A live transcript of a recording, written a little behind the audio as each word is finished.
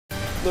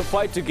The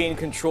fight to gain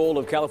control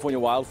of California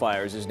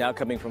wildfires is now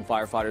coming from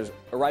firefighters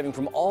arriving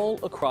from all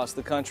across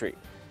the country.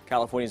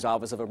 California's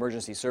Office of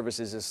Emergency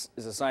Services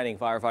is assigning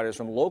firefighters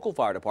from local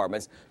fire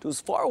departments to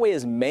as far away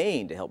as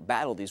Maine to help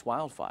battle these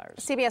wildfires.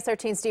 CBS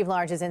 13's Steve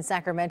Large is in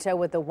Sacramento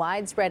with the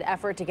widespread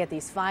effort to get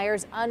these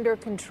fires under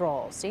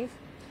control. Steve?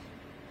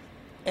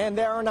 And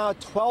there are now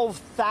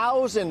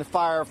 12,000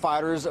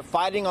 firefighters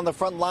fighting on the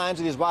front lines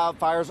of these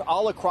wildfires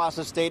all across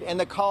the state, and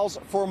the calls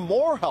for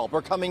more help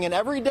are coming in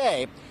every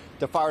day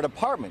to fire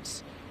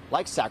departments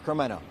like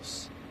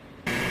Sacramento's.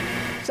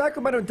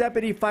 Sacramento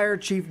Deputy Fire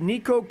Chief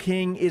Nico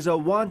King is a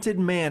wanted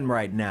man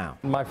right now.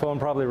 My phone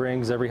probably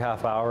rings every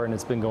half hour, and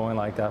it's been going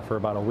like that for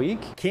about a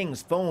week.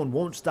 King's phone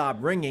won't stop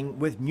ringing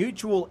with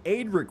mutual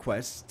aid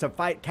requests to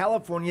fight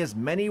California's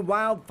many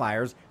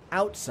wildfires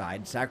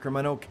outside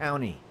Sacramento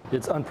County.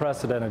 It's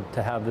unprecedented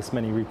to have this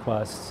many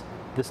requests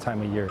this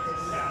time of year.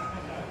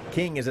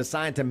 King is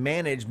assigned to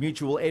manage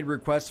mutual aid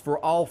requests for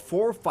all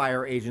 4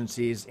 fire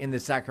agencies in the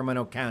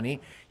Sacramento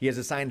County. He has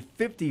assigned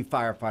 50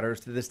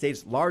 firefighters to the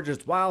state's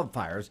largest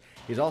wildfires.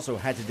 He's also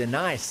had to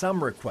deny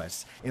some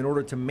requests in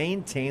order to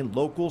maintain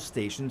local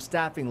station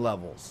staffing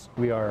levels.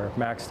 We are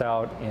maxed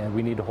out, and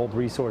we need to hold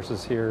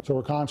resources here. So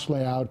we're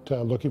constantly out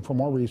looking for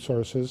more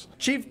resources.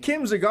 Chief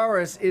Kim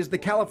Zagaris is the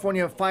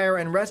California Fire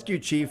and Rescue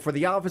Chief for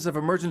the Office of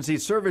Emergency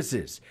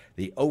Services.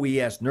 The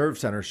OES Nerve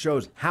Center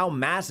shows how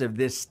massive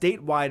this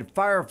statewide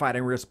firefighting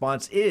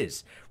response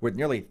is. With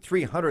nearly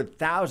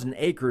 300,000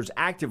 acres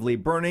actively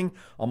burning,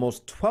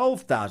 almost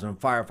 12,000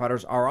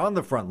 firefighters are on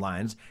the front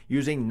lines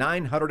using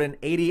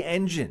 980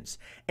 engines.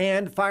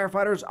 And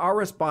firefighters are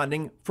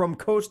responding from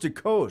coast to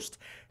coast.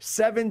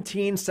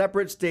 17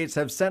 separate states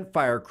have sent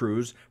fire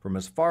crews from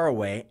as far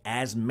away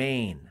as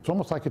Maine. It's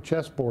almost like a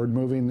chessboard,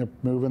 moving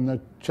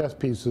the chess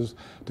pieces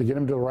to get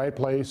them to the right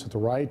place at the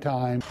right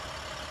time.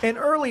 An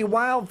early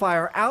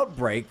wildfire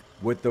outbreak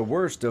with the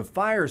worst of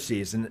fire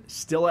season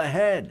still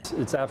ahead.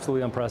 It's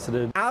absolutely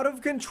unprecedented. Out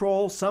of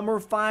control summer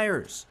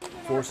fires,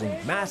 forcing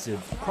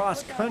massive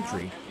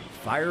cross-country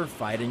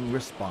firefighting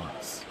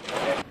response.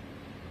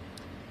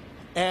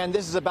 And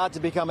this is about to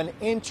become an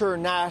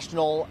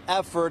international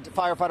effort.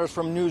 Firefighters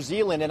from New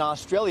Zealand and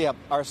Australia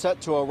are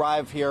set to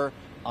arrive here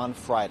on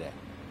Friday.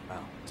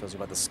 Wow, tells you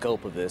about the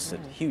scope of this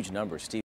and huge numbers, Steve.